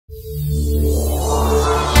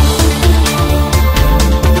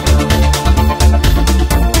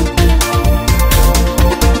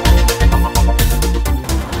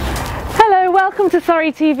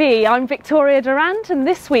Surrey TV, I'm Victoria Durant, and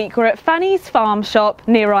this week we're at Fanny's farm shop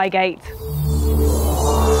near Reigate.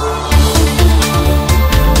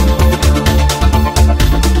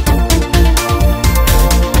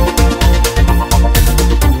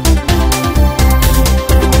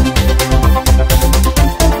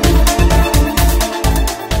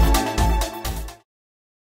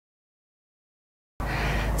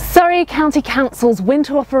 Surrey County Council's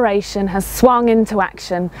winter operation has swung into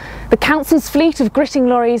action. The council's fleet of gritting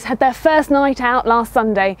lorries had their first night out last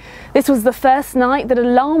Sunday. This was the first night that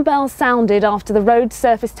alarm bells sounded after the road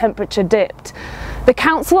surface temperature dipped. The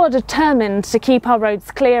council are determined to keep our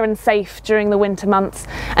roads clear and safe during the winter months,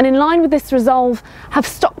 and in line with this resolve have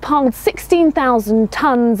stockpiled 16,000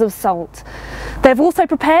 tonnes of salt. They've also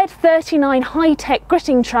prepared 39 high-tech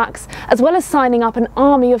gritting trucks, as well as signing up an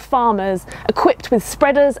army of farmers equipped with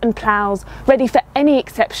spreaders and ploughs, ready for any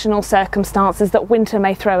exceptional circumstances that winter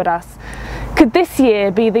may throw at us. Could this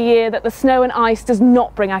year be the year that the snow and ice does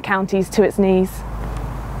not bring our counties to its knees?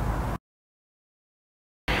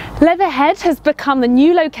 Leatherhead has become the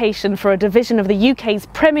new location for a division of the UK's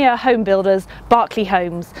premier home builders, Berkeley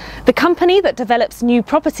Homes. The company that develops new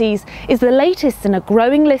properties is the latest in a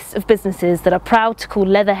growing list of businesses that are proud to call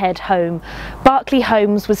Leatherhead home. Berkeley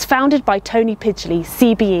Homes was founded by Tony Pidgley,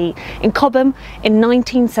 CBE, in Cobham in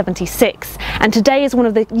 1976, and today is one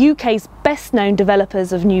of the UK's best known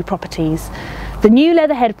developers of new properties. The new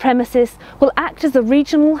Leatherhead premises will act as the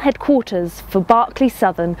regional headquarters for Berkeley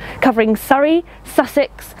Southern, covering Surrey,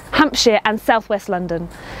 Sussex, Hampshire and South West London.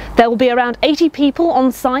 There will be around 80 people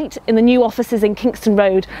on site in the new offices in Kingston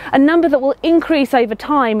Road, a number that will increase over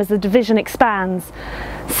time as the division expands.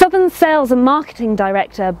 Southern Sales and Marketing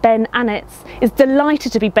Director Ben Annetts is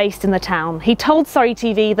delighted to be based in the town. He told Surrey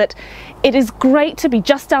TV that it is great to be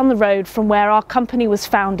just down the road from where our company was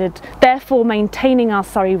founded, therefore maintaining our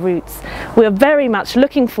Surrey roots. We are very much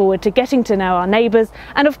looking forward to getting to know our neighbours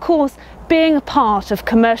and of course being a part of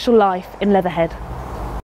commercial life in Leatherhead.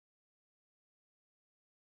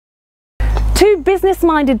 Two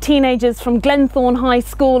business-minded teenagers from Glenthorne High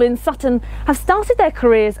School in Sutton have started their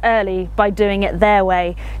careers early by doing it their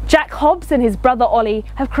way. Jack Hobbs and his brother Ollie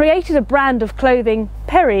have created a brand of clothing,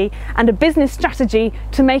 Perry, and a business strategy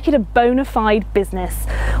to make it a bona fide business.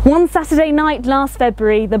 One Saturday night last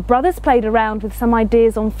February, the brothers played around with some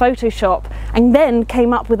ideas on Photoshop and then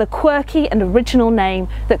came up with a quirky and original name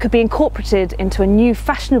that could be incorporated into a new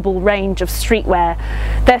fashionable range of streetwear.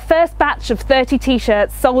 Their first batch of 30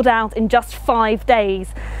 t-shirts sold out in just 5 days.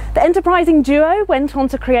 The enterprising duo went on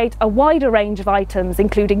to create a wider range of items,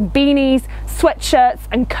 including beanies, sweatshirts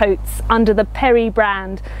and coats under the Perry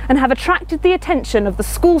brand, and have attracted the attention of the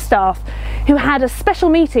school staff, who had a special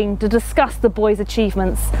meeting to discuss the boys'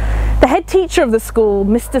 achievements. The head teacher of the school,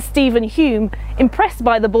 Mr. Stephen Hume, impressed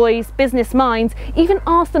by the boys' business minds, even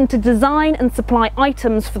asked them to design and supply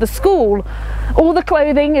items for the school. All the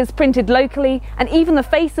clothing is printed locally, and even the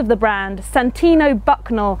face of the brand, Santino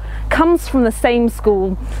Bucknell, comes from the same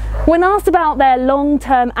school. When asked about their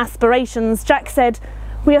long-term aspirations, Jack said,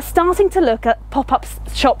 "We are starting to look at pop-up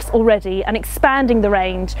shops already and expanding the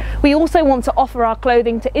range. We also want to offer our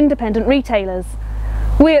clothing to independent retailers."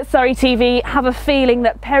 We at Surrey TV have a feeling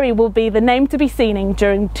that Perry will be the name to be seen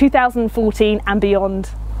during 2014 and beyond.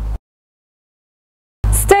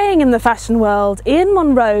 Staying in the fashion world, Ian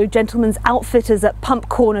Monroe Gentlemen's Outfitters at Pump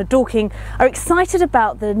Corner, Dorking, are excited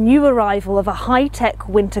about the new arrival of a high-tech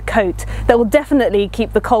winter coat that will definitely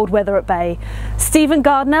keep the cold weather at bay. Stephen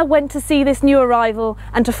Gardner went to see this new arrival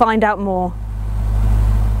and to find out more.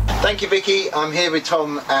 Thank you, Vicky. I'm here with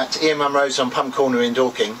Tom at Ian Monroe's on Pump Corner in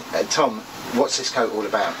Dorking. Tom, what's this coat all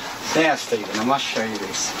about? Now, Stephen, I must show you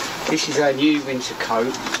this. This is our new winter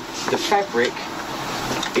coat. The fabric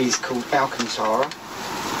is called Alcantara,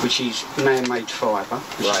 which is man-made fibre,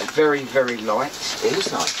 which is very, very light. It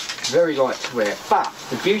is nice. Very light to wear. But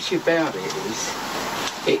the beauty about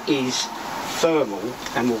it is thermal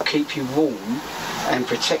and will keep you warm and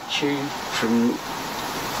protect you from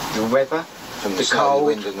the weather, from the cold, the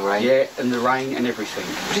wind and the rain. Yeah, and the rain and everything.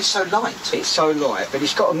 But it's so light. It's so light, but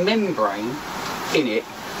it's got a membrane in it,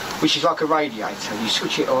 which is like a radiator. You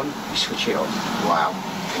switch it on, you switch it on. Wow.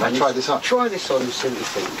 Can I try this on? Try this on and see what you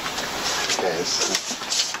think. Yes.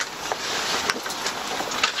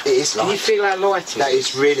 It is light. Can you feel how light it is? That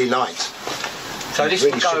is really light. So this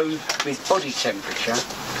will go with body temperature.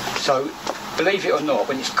 So believe it or not,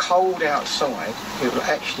 when it's cold outside, it will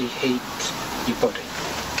actually heat your body.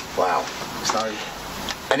 Wow. So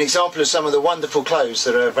an example of some of the wonderful clothes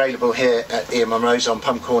that are available here at Ian Monroe's on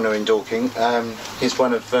Pump Corner in Dorking. Here's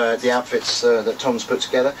one of the outfits that Tom's put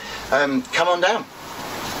together. Come on down.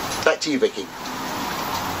 Back to you, Vicky.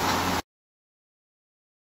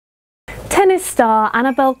 Tennis star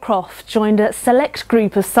Annabel Croft joined a select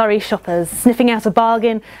group of Surrey shoppers sniffing out a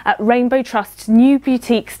bargain at Rainbow Trust's new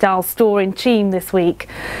boutique-style store in Cheam this week.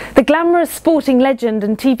 The glamorous sporting legend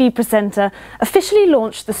and TV presenter officially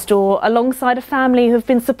launched the store alongside a family who have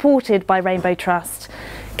been supported by Rainbow Trust.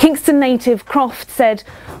 Kingston native Croft said,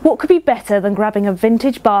 "What could be better than grabbing a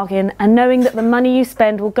vintage bargain and knowing that the money you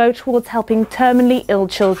spend will go towards helping terminally ill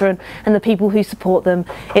children and the people who support them?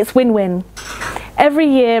 It's win-win." Every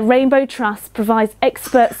year, Rainbow Trust provides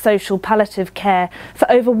expert social palliative care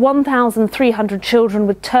for over 1,300 children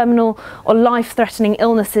with terminal or life-threatening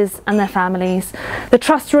illnesses and their families. The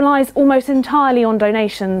Trust relies almost entirely on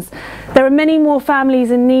donations. There are many more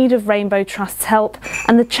families in need of Rainbow Trust's help,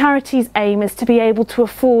 and the charity's aim is to be able to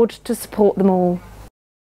afford to support them all.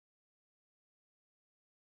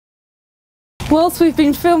 Whilst we've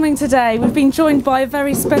been filming today, we've been joined by a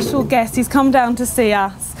very special guest who's come down to see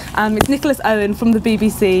us. It's Nicholas Owen from the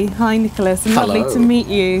BBC. Hi Nicholas, and Hello. lovely to meet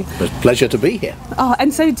you. It's a pleasure to be here. Oh,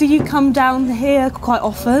 and so do you come down here quite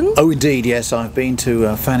often? Oh indeed, yes, I've been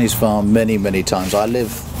to Fanny's farm many times. I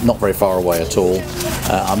live not very far away at all.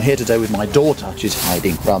 I'm here today with my daughter. She's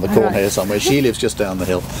hiding around the corner here somewhere. She lives just down the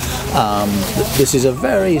hill. This is a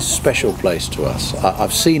very special place to us.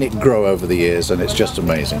 I've seen it grow over the years and it's just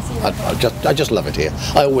amazing. I just love it here.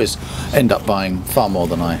 I always end up buying far more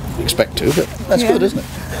than I expect to, but that's good, isn't it?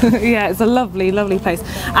 Yeah, it's a lovely place.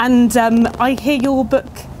 And I hear your book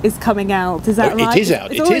is coming out, is that right? It is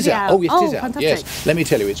out. It is out. Oh, it is out. Fantastic. Yes. Let me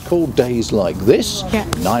tell you, it's called Days Like This. Yeah.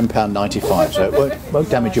 £9.95, so it won't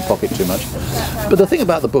damage your pocket too much. But the thing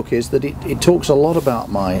about the book is that it talks a lot about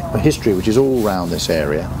my history, which is all around this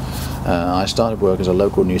area. I started work as a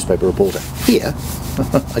local newspaper reporter here.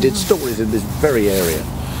 I did stories in this very area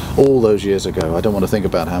all those years ago. I don't want to think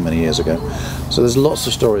about how many years ago. So there's lots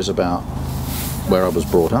of stories about where I was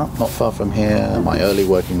brought up, not far from here, my early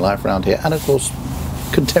working life around here, and of course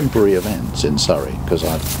contemporary events in Surrey, because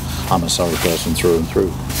I'm a Surrey person through and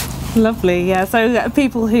through. Lovely, yeah. So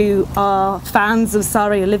people who are fans of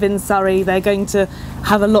Surrey, or live in Surrey, they're going to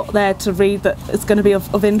have a lot there to read that is going to be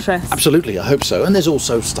of interest. Absolutely, I hope so. And there's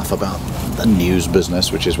also stuff about the news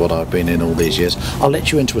business, which is what I've been in all these years. I'll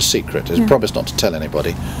let you into a secret. I promise not to tell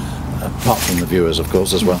anybody, apart from the viewers, of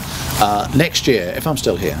course, as well. Next year, if I'm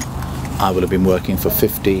still here, I will have been working for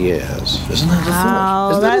 50 years. Isn't that a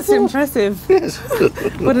thought? Wow, that's impressive. Yes.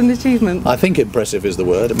 What an achievement. I think impressive is the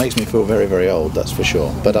word. It makes me feel very old, that's for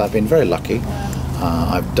sure. But I've been very lucky.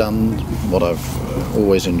 I've done what I've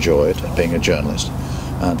always enjoyed, being a journalist.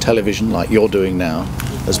 Television, like you're doing now,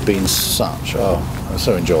 has been so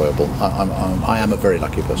enjoyable. I am a very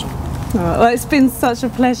lucky person. Well, it's been such a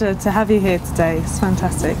pleasure to have you here today. It's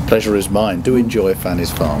fantastic. Pleasure is mine. Do enjoy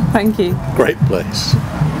Fanny's farm. Thank you. Great place.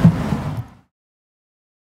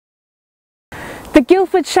 The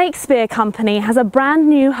Guildford Shakespeare Company has a brand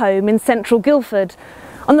new home in central Guildford.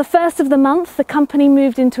 On the 1st of the month, the company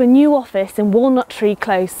moved into a new office in Walnut Tree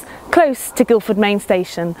Close to Guildford Main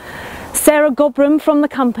Station. Sarah Gobram from the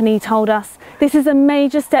company told us this is a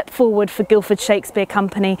major step forward for Guildford Shakespeare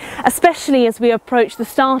Company, especially as we approach the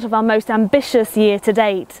start of our most ambitious year to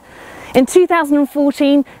date. In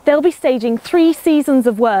 2014, they'll be staging 3 seasons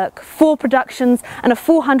of work, 4 productions and a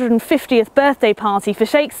 450th birthday party for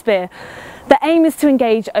Shakespeare. The aim is to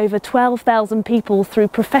engage over 12,000 people through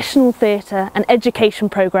professional theatre and education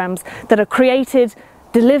programmes that are created,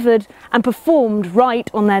 delivered and performed right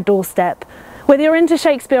on their doorstep. Whether you're into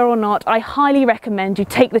Shakespeare or not, I highly recommend you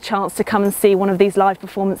take the chance to come and see one of these live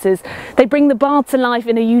performances. They bring the bard to life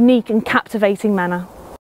in a unique and captivating manner.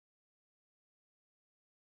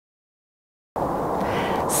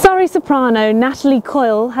 Surrey soprano Natalie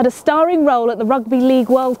Coyle had a starring role at the Rugby League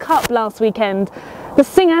World Cup last weekend. The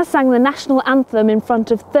singer sang the national anthem in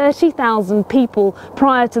front of 30,000 people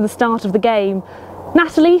prior to the start of the game.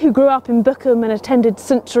 Natalie, who grew up in Bookham and attended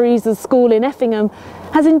St Teresa's School in Effingham,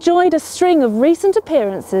 has enjoyed a string of recent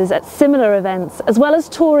appearances at similar events, as well as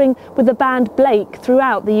touring with the band Blake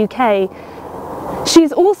throughout the UK.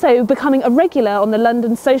 She's also becoming a regular on the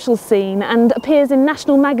London social scene and appears in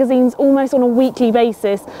national magazines almost on a weekly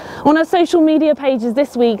basis. On her social media pages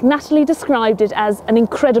this week, Natalie described it as an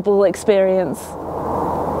incredible experience.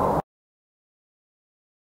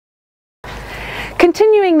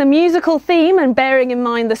 Continuing the musical theme and bearing in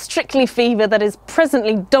mind the Strictly fever that is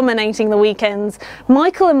presently dominating the weekends,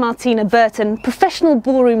 Michael and Martina Burton, professional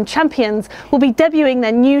ballroom champions, will be debuting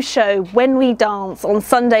their new show When We Dance on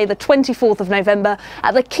Sunday the 24th of November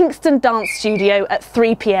at the Kingston Dance Studio at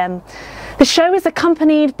 3 p.m. The show is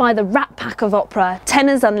accompanied by the Rat Pack of Opera,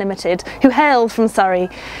 Tenors Unlimited, who hail from Surrey.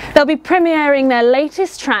 They'll be premiering their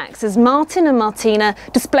latest tracks as Martin and Martina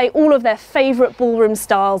display all of their favourite ballroom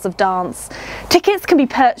styles of dance. Tickets can be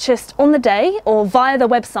purchased on the day or via the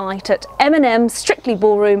website at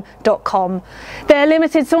mnmstrictlyballroom.com. They're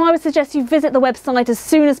limited, so I would suggest you visit the website as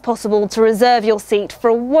soon as possible to reserve your seat for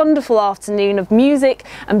a wonderful afternoon of music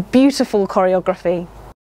and beautiful choreography.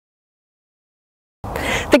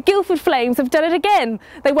 The Guildford Flames have done it again.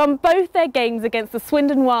 They won both their games against the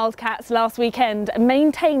Swindon Wildcats last weekend and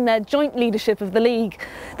maintain their joint leadership of the league.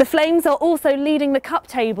 The Flames are also leading the cup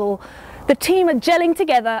table. The team are gelling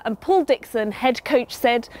together, and Paul Dixon, head coach,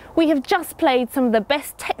 said, "We have just played some of the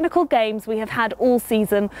best technical games we have had all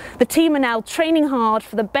season. The team are now training hard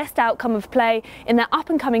for the best outcome of play in their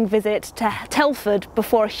up-and-coming visit to Telford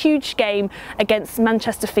before a huge game against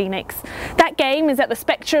Manchester Phoenix. That game is at the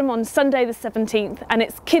Spectrum on Sunday the 17th, and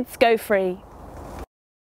it's Kids Go Free."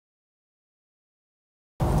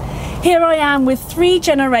 Here I am with 3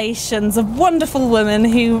 generations of wonderful women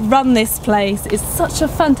who run this place. It's such a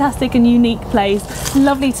fantastic and unique place.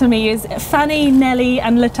 Lovely to me is Fanny, Nellie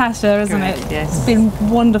and Latasha, isn't it? Yes. It's been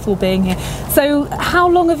wonderful being here. So how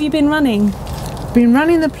long have you been running? Been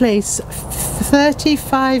running the place for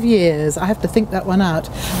 35 years. I have to think that one out.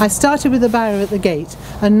 I started with the barrier at the gate,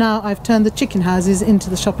 and now I've turned the chicken houses into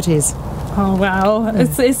the shoppities. Oh wow,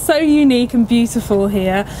 it's so unique and beautiful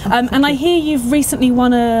here. And I hear you've recently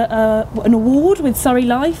won an award with Surrey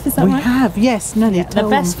Life, is that right? We have, yes, Nelly. The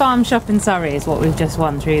best farm shop in Surrey is what we've just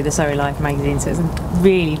won through the Surrey Life magazine, so it's a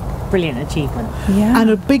really brilliant achievement. Yeah. And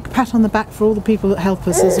a big pat on the back for all the people that help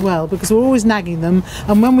us as well, because we're always nagging them,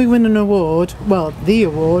 and when we win an award, well, the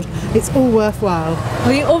award, it's all worthwhile.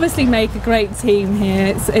 Well, you obviously make a great team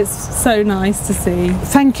here. It's so nice to see.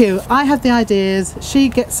 Thank you. I have the ideas, she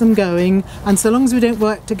gets them going, and so long as we don't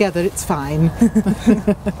work together, it's fine.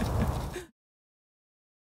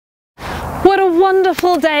 What a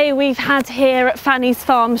wonderful day we've had here at Fanny's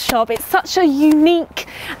Farm Shop. It's such a unique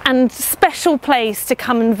and special place to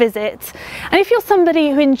come and visit. And if you're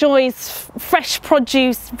somebody who enjoys fresh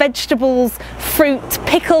produce, vegetables, fruit,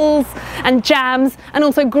 pickles and jams, and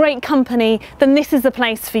also great company, then this is the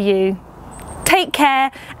place for you. Take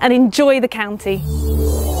care and enjoy the county.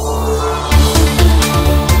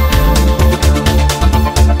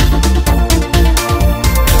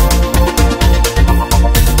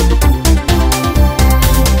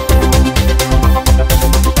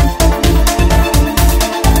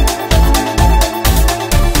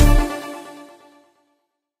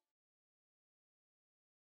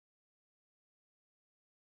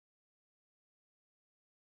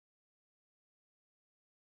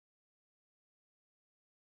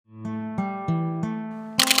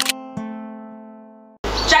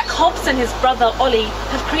 Jack Hobbs and his brother Ollie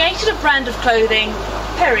have created a brand of clothing,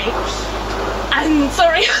 Perry, and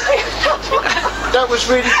sorry, That was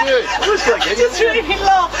really good. That was quite good. just really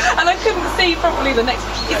laugh, and I couldn't see properly the next.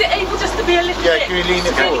 Is it able just to be a little bit? Yeah, can you lean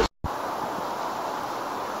it forward?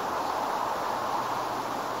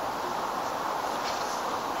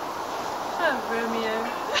 Oh, Romeo.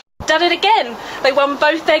 Done it again. They won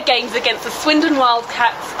both their games against the Swindon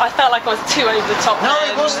Wildcats. I felt like I was too over the top. No,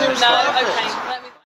 there. it wasn't. It was no, perfect. okay.